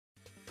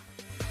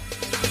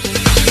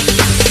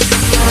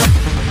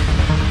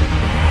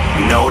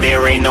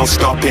there ain't no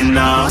stopping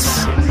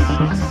us.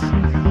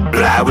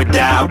 Fly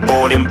without a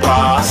boarding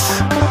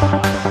pass.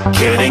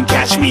 Couldn't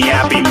catch me,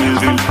 I'll be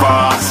moving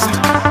fast.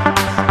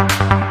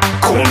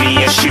 Call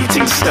me a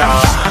shooting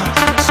star.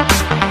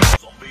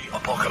 Zombie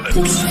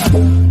apocalypse.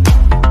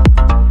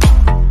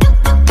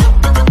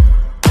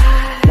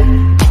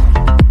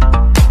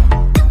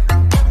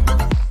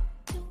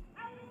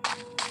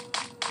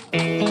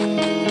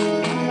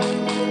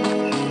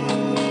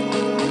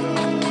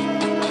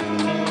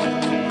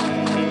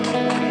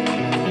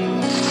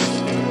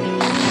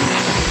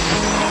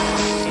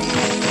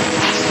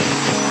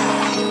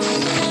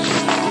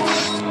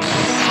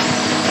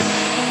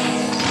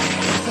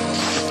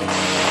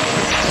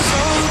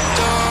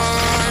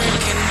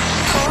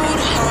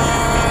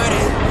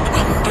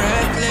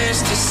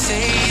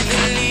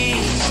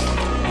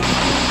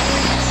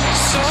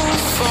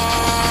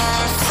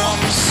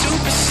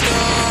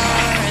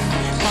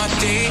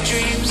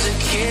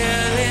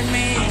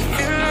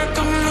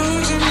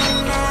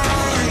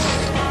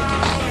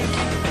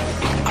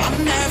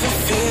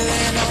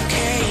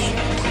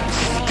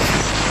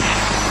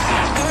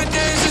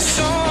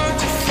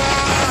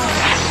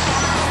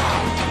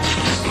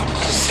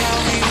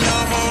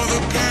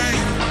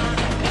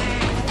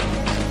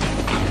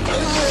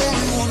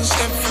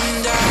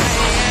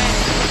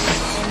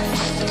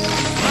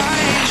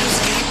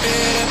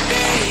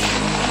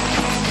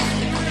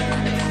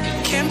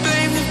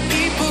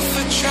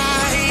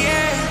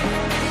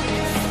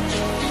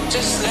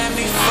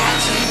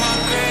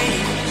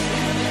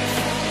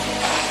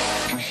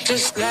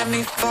 Just let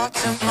me fall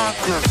to my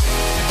grave.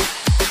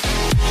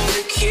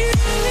 To kill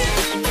it.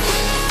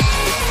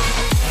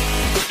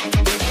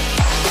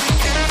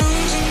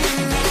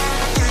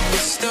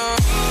 Stop.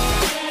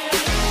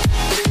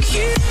 To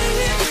kill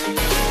it.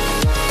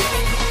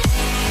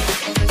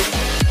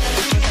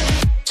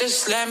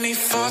 Just let me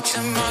fall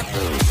to my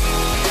grave.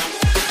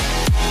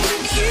 To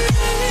kill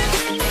it.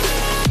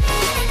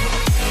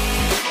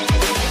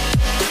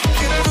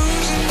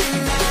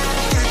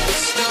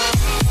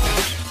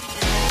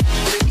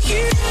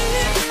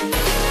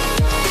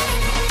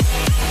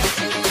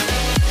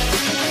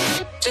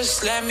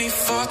 Just let me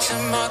fall to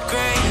my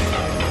grave.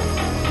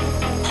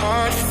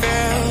 Heart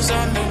fails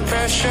under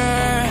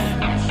pressure.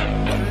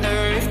 Wonder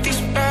if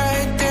these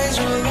bad days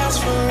will last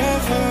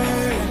forever.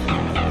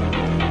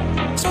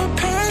 So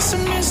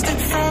pessimistic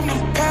from the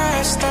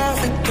past. All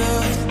the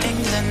good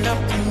things end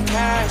up in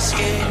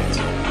caskets.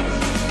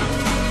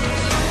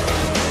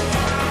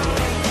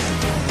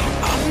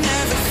 I'm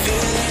never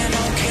feeling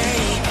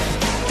okay.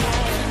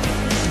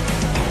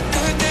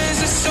 Good days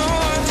are so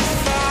hard to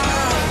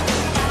find.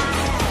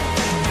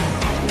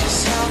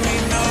 Just help me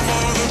numb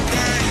all the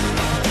pain.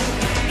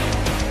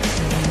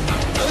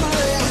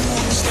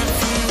 One step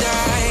from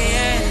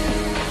dying.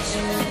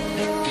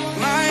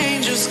 My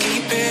angels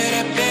keep it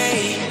at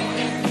bay.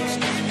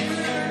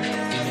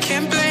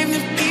 Can't blame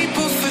the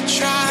people for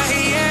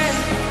trying.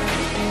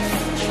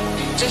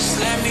 Just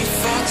let me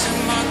fall to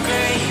my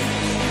grave.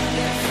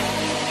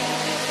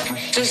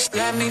 Just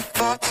let me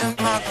fall to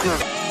my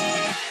grave.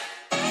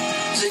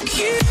 To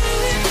kill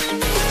it.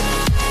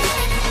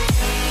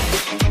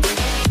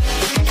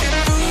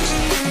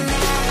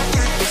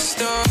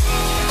 Stop.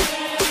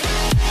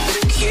 To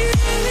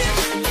kill it.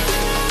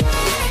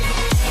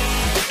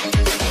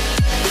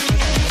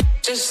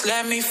 Just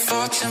let me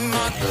fall to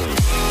my grave.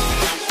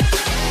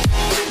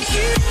 To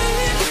kill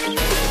it.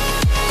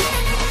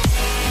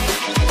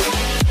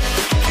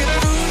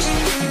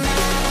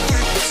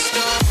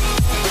 Stop.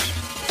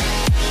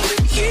 To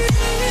kill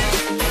it.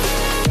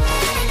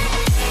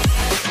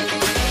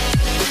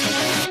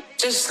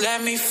 Just let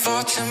me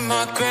fall to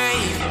my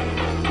grave.